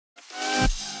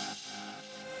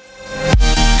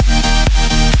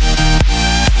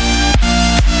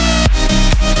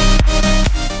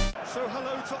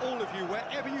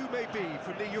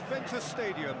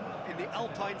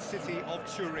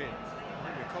Jouer.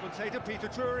 I'm your commentator, Peter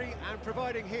Drury, and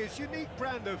providing his unique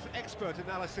brand of expert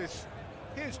analysis,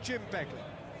 here's Jim Begley.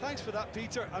 Thanks for that,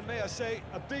 Peter, and may I say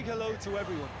a big hello to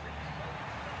everyone.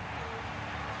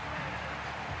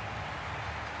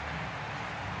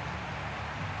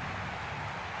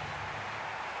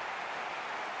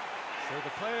 So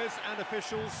the players and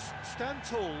officials stand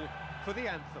tall for the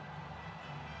anthem.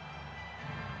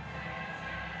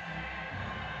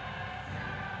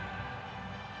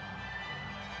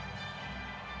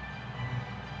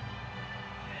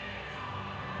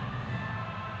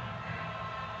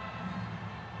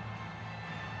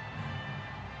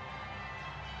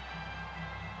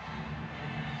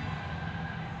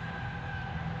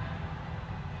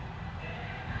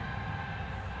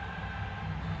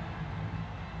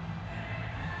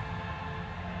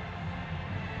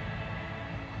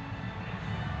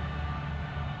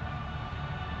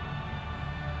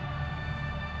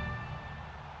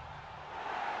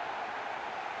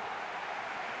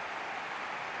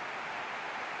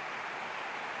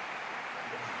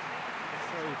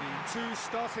 So the two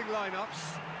starting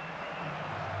lineups.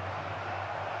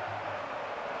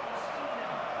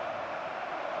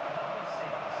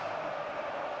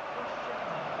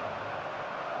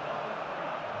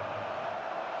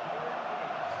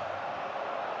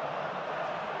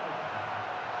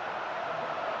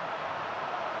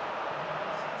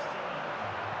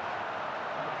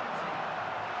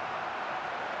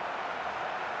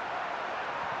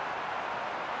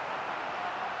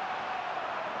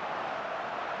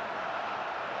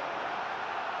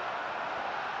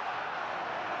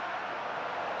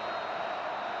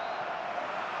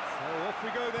 Off we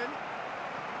go then.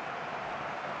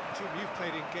 Jim, you've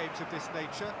played in games of this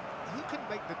nature. Who can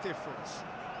make the difference?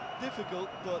 Difficult,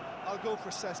 but I'll go for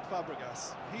Cesc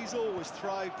Fabregas. He's always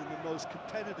thrived in the most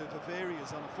competitive of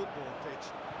areas on a football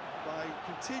pitch by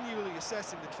continually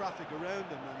assessing the traffic around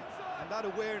him, and that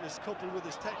awareness, coupled with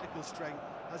his technical strength,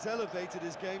 has elevated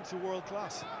his game to world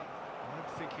class. I'm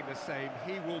thinking the same.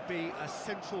 He will be a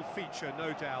central feature,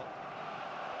 no doubt.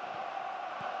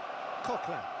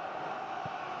 Coquelin.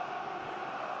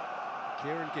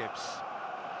 Kieran Gibbs.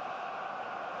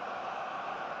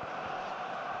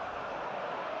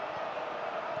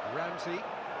 Ramsey.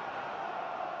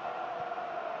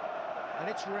 And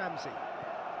it's Ramsey.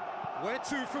 Where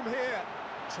to from here?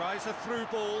 Tries a through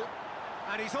ball,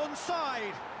 and he's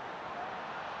onside.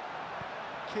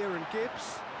 Kieran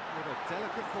Gibbs with a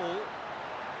delicate ball.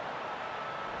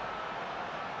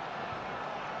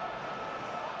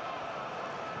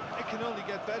 It can only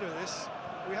get better, this.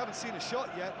 We haven't seen a shot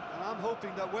yet, and I'm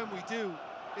hoping that when we do,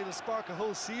 it'll spark a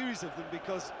whole series of them,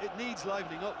 because it needs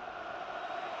livening up.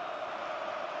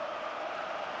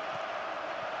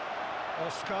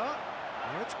 Oscar.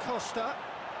 Now it's Costa.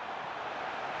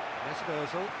 Mesut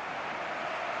Ozil.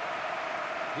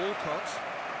 Walcott.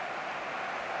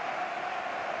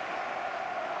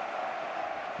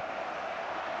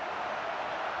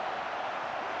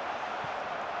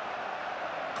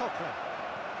 Coquelin.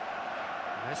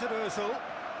 Mesut Ozil.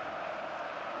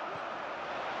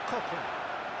 Coquelin.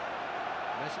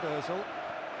 Mesut Ozil.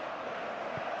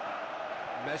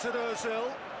 Mesut Ozil.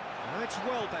 Now it's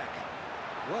Welbeck.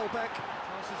 Welbeck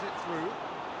passes it through.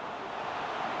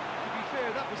 To be fair,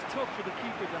 that was tough for the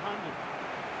keeper to handle.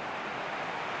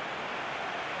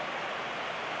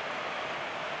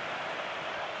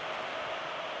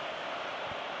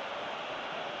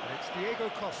 And it's Diego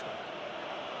Costa.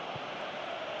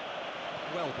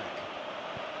 Welbeck.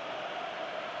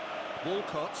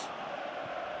 Walcott.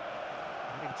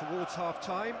 Heading towards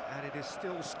half-time, and it is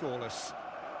still scoreless.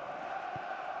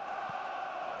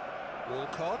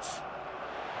 Walcott.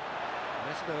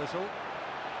 Mesut Ozil.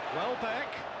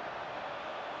 Welbeck.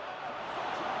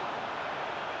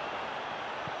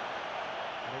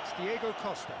 And it's Diego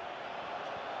Costa.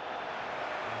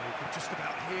 You can just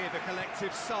about hear the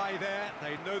collective sigh there.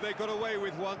 They know they got away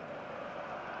with one.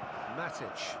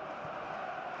 Matic.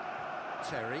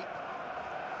 Terry.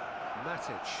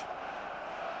 Matic.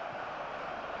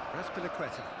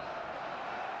 Azpilicueta.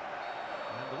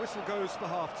 And the whistle goes for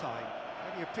half-time.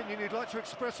 Any opinion you'd like to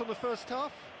express on the first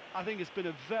half? I think it's been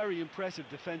a very impressive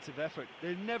defensive effort.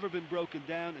 They've never been broken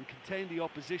down and contained the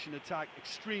opposition attack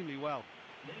extremely well.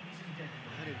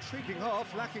 An intriguing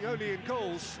half, lacking only in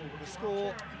goals. The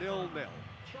score 0-0.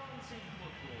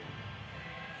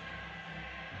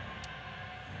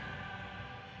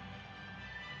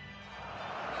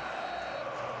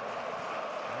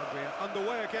 And we're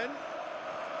underway again.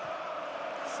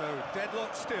 So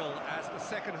deadlock still as the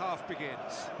second half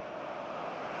begins.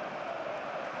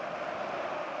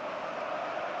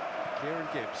 Kieran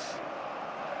Gibbs.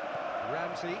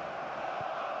 Ramsey.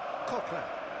 Coquelin.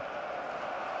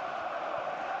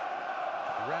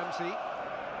 Ramsey.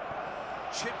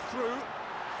 Chipped through.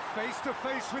 Face to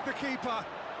face with the keeper.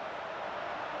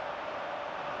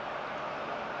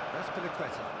 That's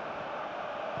Piliqueta.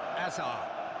 Azar.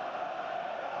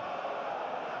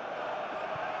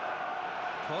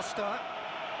 Costa.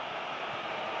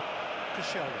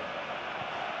 Koscielny.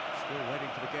 Still waiting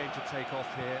for the game to take off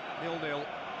here. 0-0.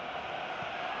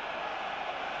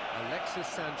 Alexis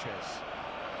Sanchez.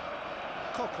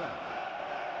 Coquelin.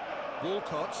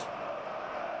 Walcott.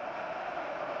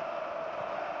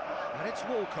 And it's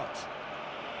Walcott.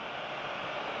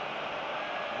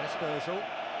 Mesperzel.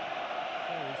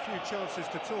 Very few chances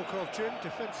to talk of, Jim.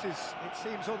 Defence is, it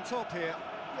seems, on top here.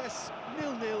 Yes,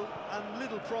 0-0 and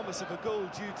little promise of a goal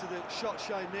due to the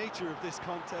shot-shy nature of this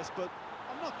contest, but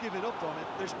I'm not giving up on it.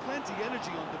 There's plenty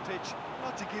energy on the pitch,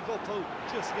 not to give up hope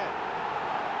just yet.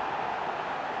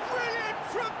 Brilliant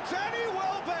from Danny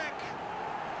Welbeck!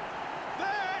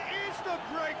 There is the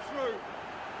breakthrough!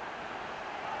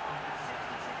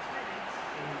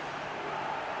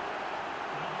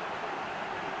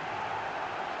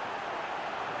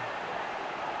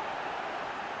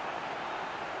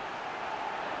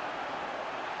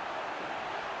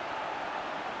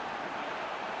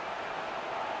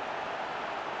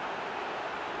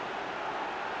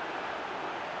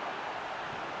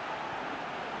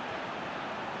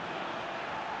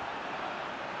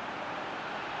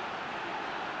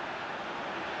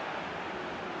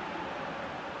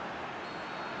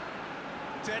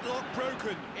 Deadlock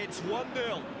broken, it's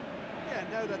 1-0. Yeah,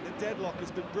 now that the deadlock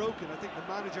has been broken, I think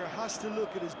the manager has to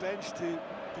look at his bench to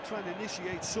try and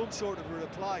initiate some sort of a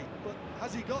reply. But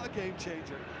has he got a game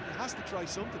changer? He has to try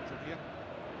something from here.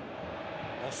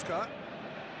 Oscar.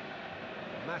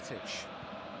 Matic.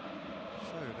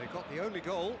 So they got the only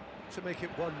goal to make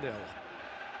it 1-0.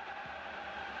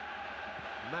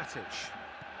 Matic.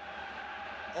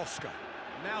 Oscar.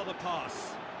 Now the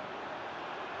pass.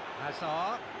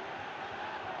 Hazard.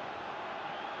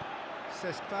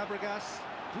 Cesc Fabregas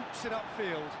boots it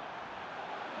upfield.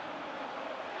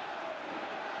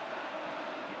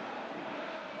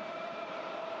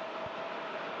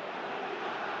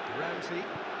 Ramsey.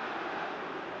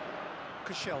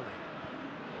 Koscielny.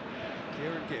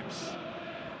 Kieran Gibbs.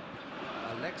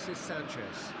 Alexis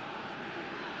Sanchez.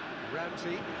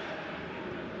 Ramsey.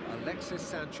 Alexis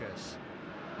Sanchez.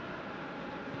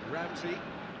 Ramsey.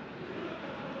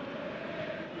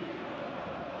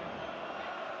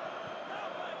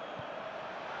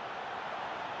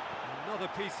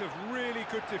 Another piece of really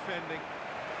good defending.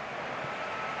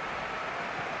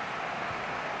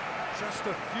 Just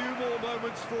a few more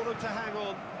moments for them to hang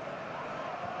on.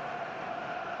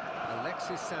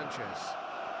 Alexis Sanchez.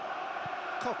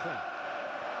 Coquelin.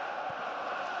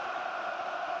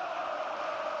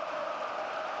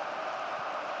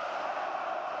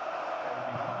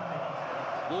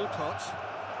 Walcott.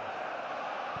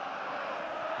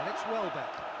 And it's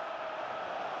Welbeck.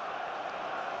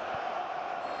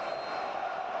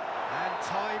 And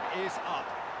time is up.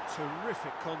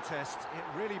 Terrific contest.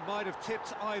 It really might have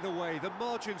tipped either way. The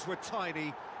margins were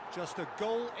tiny, just a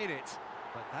goal in it,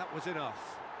 but that was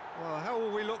enough. Well, how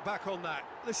will we look back on that?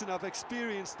 Listen, I've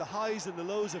experienced the highs and the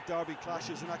lows of derby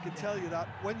clashes, and I can tell you that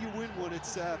when you win one,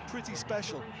 it's pretty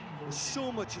special. There's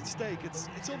so much at stake.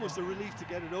 It's almost a relief to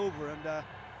get it over, and I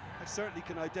certainly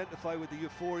can identify with the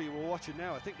euphoria we're watching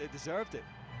now. I think they deserved it.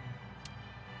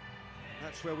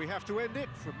 That's where we have to end it.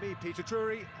 From me, Peter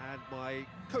Drury, and my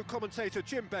co-commentator,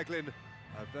 Jim Beglin,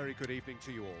 a very good evening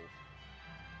to you all.